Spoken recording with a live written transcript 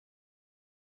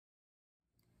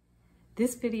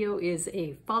This video is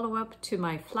a follow-up to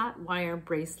my flat wire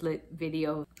bracelet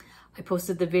video. I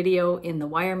posted the video in the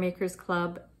Wire Makers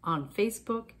Club on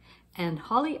Facebook, and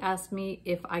Holly asked me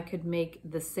if I could make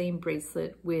the same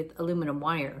bracelet with aluminum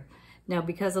wire. Now,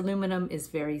 because aluminum is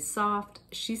very soft,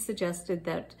 she suggested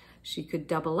that she could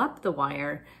double up the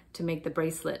wire to make the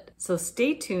bracelet. So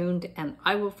stay tuned and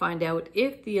I will find out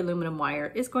if the aluminum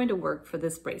wire is going to work for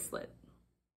this bracelet.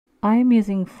 I'm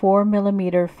using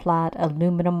 4mm flat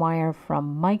aluminum wire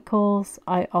from Michaels.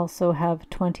 I also have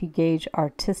 20 gauge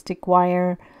artistic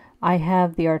wire. I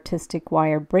have the artistic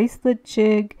wire bracelet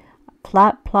jig,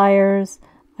 flat pliers.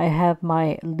 I have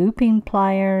my looping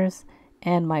pliers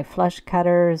and my flush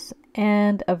cutters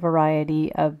and a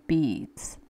variety of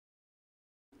beads.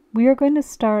 We are going to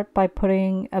start by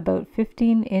putting about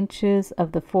 15 inches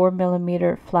of the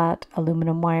 4mm flat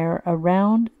aluminum wire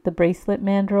around the bracelet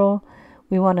mandrel.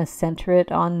 We want to center it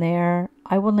on there.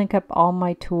 I will link up all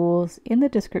my tools in the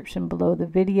description below the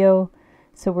video.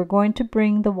 So we're going to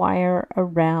bring the wire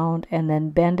around and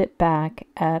then bend it back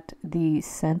at the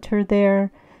center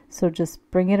there. So just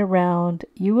bring it around.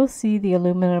 You will see the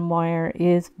aluminum wire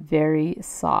is very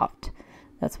soft.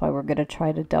 That's why we're going to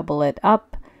try to double it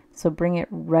up. So bring it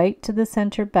right to the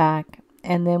center back,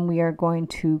 and then we are going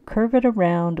to curve it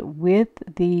around with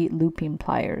the looping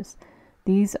pliers.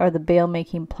 These are the bail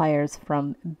making pliers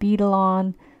from Beaded.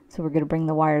 So we're going to bring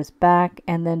the wires back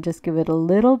and then just give it a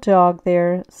little jog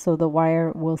there so the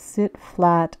wire will sit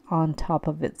flat on top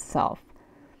of itself.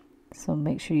 So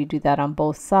make sure you do that on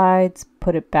both sides.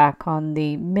 Put it back on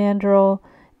the mandrel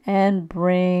and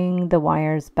bring the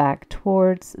wires back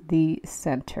towards the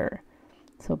center.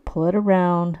 So pull it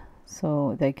around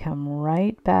so they come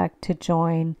right back to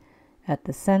join at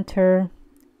the center.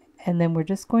 And then we're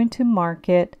just going to mark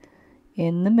it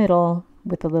in the middle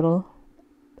with a little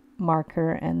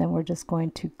marker, and then we're just going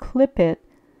to clip it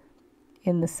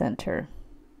in the center.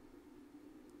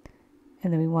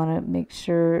 And then we want to make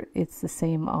sure it's the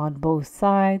same on both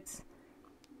sides.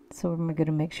 So we're going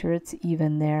to make sure it's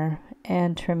even there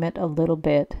and trim it a little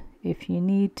bit if you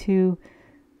need to,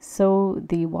 so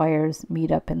the wires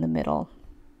meet up in the middle.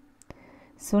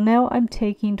 So now I'm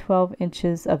taking 12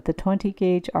 inches of the 20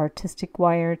 gauge artistic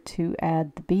wire to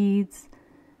add the beads,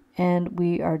 and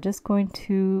we are just going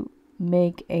to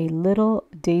make a little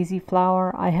daisy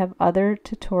flower. I have other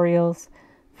tutorials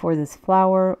for this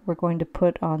flower. We're going to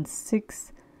put on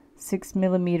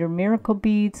 6mm miracle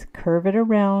beads, curve it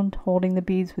around, holding the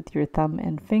beads with your thumb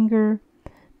and finger,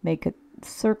 make a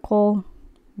circle,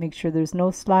 make sure there's no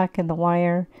slack in the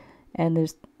wire, and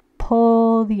just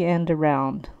pull the end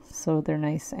around so they're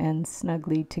nice and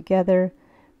snugly together.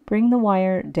 Bring the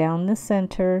wire down the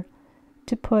center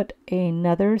to put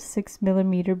another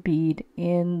 6mm bead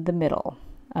in the middle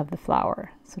of the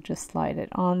flower. So just slide it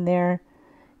on there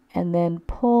and then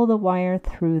pull the wire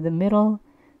through the middle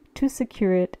to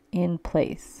secure it in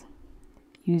place.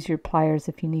 Use your pliers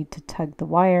if you need to tug the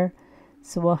wire.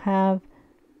 So we'll have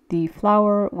the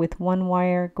flower with one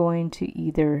wire going to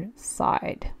either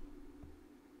side.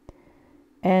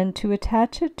 And to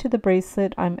attach it to the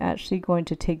bracelet, I'm actually going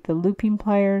to take the looping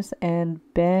pliers and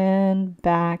bend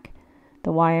back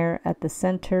the wire at the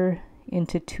center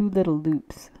into two little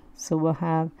loops. So we'll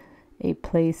have a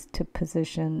place to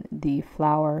position the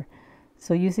flower.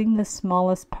 So using the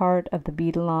smallest part of the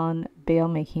Beaded bail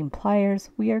making pliers,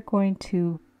 we are going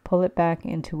to pull it back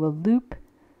into a loop.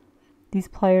 These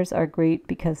pliers are great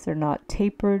because they're not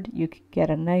tapered. You can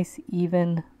get a nice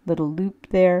even little loop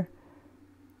there.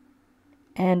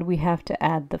 And we have to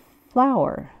add the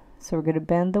flower. So we're going to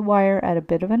bend the wire at a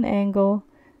bit of an angle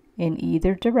in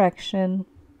either direction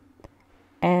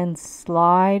and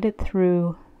slide it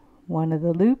through one of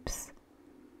the loops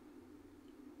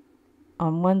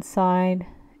on one side,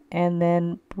 and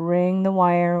then bring the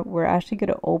wire. We're actually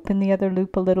going to open the other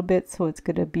loop a little bit so it's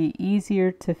going to be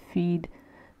easier to feed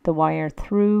the wire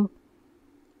through,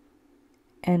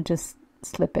 and just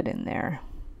slip it in there.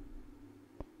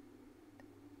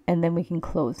 And then we can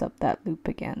close up that loop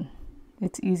again.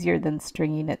 It's easier than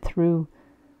stringing it through.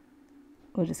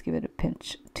 We'll just give it a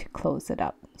pinch to close it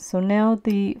up. So now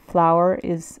the flower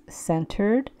is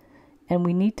centered, and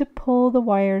we need to pull the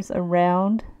wires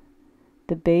around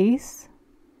the base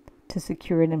to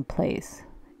secure it in place.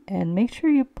 And make sure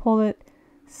you pull it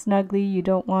snugly. You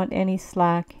don't want any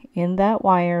slack in that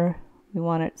wire. We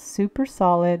want it super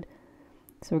solid.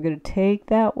 So we're going to take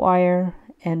that wire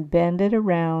and bend it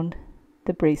around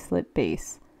the bracelet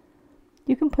base.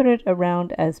 You can put it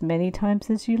around as many times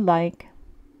as you like.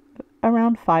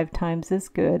 Around 5 times is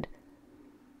good.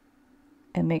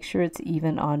 And make sure it's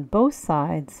even on both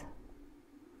sides.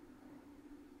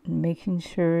 and making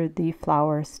sure the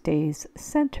flower stays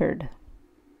centered.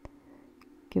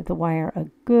 Give the wire a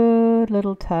good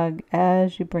little tug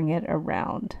as you bring it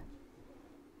around.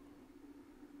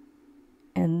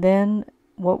 And then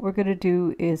what we're going to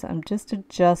do is I'm just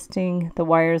adjusting the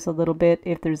wires a little bit.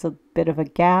 If there's a bit of a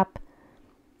gap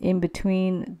in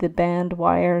between the band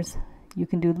wires, you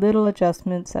can do little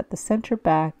adjustments at the center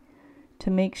back to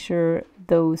make sure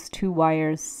those two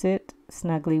wires sit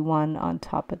snugly one on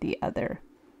top of the other.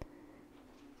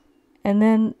 And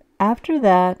then after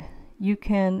that, you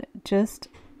can just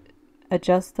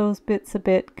adjust those bits a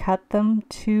bit, cut them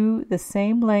to the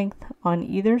same length on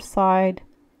either side.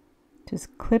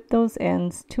 Just clip those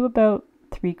ends to about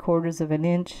 3/4 of an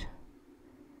inch.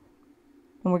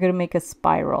 And we're going to make a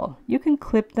spiral. You can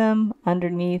clip them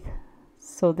underneath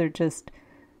so they're just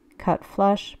cut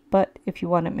flush, but if you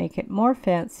want to make it more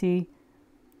fancy,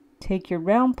 take your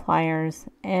round pliers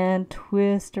and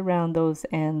twist around those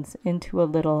ends into a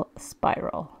little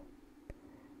spiral.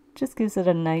 Just gives it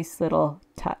a nice little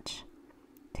touch.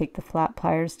 Take the flat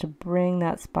pliers to bring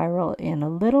that spiral in a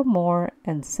little more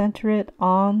and center it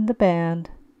on the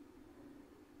band,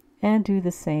 and do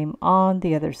the same on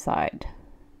the other side.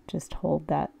 Just hold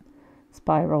that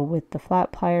spiral with the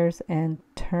flat pliers and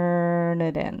turn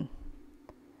it in.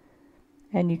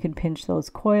 And you can pinch those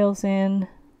coils in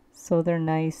so they're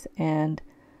nice and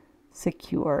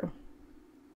secure.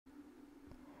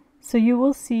 So you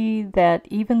will see that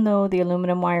even though the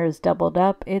aluminum wire is doubled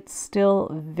up, it's still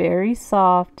very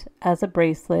soft as a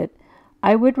bracelet.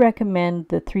 I would recommend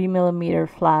the 3mm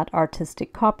flat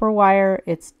artistic copper wire.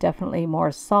 It's definitely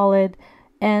more solid.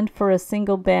 And for a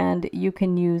single band, you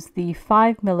can use the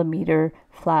 5mm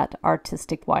flat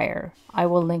artistic wire. I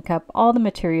will link up all the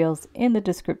materials in the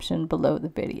description below the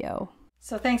video.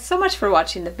 So thanks so much for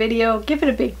watching the video. Give it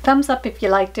a big thumbs up if you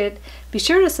liked it. Be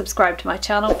sure to subscribe to my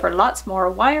channel for lots more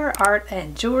wire art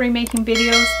and jewelry making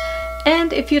videos.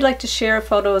 And if you'd like to share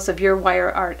photos of your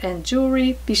wire art and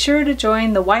jewelry, be sure to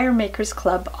join the Wire Makers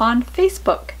Club on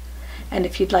Facebook. And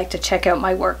if you'd like to check out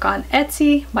my work on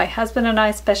Etsy, my husband and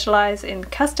I specialize in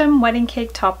custom wedding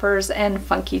cake toppers and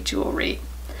funky jewelry.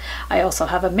 I also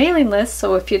have a mailing list,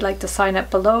 so if you'd like to sign up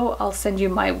below, I'll send you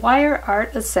my Wire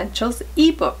Art Essentials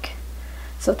ebook.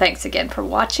 So thanks again for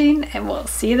watching, and we'll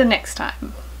see you the next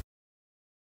time.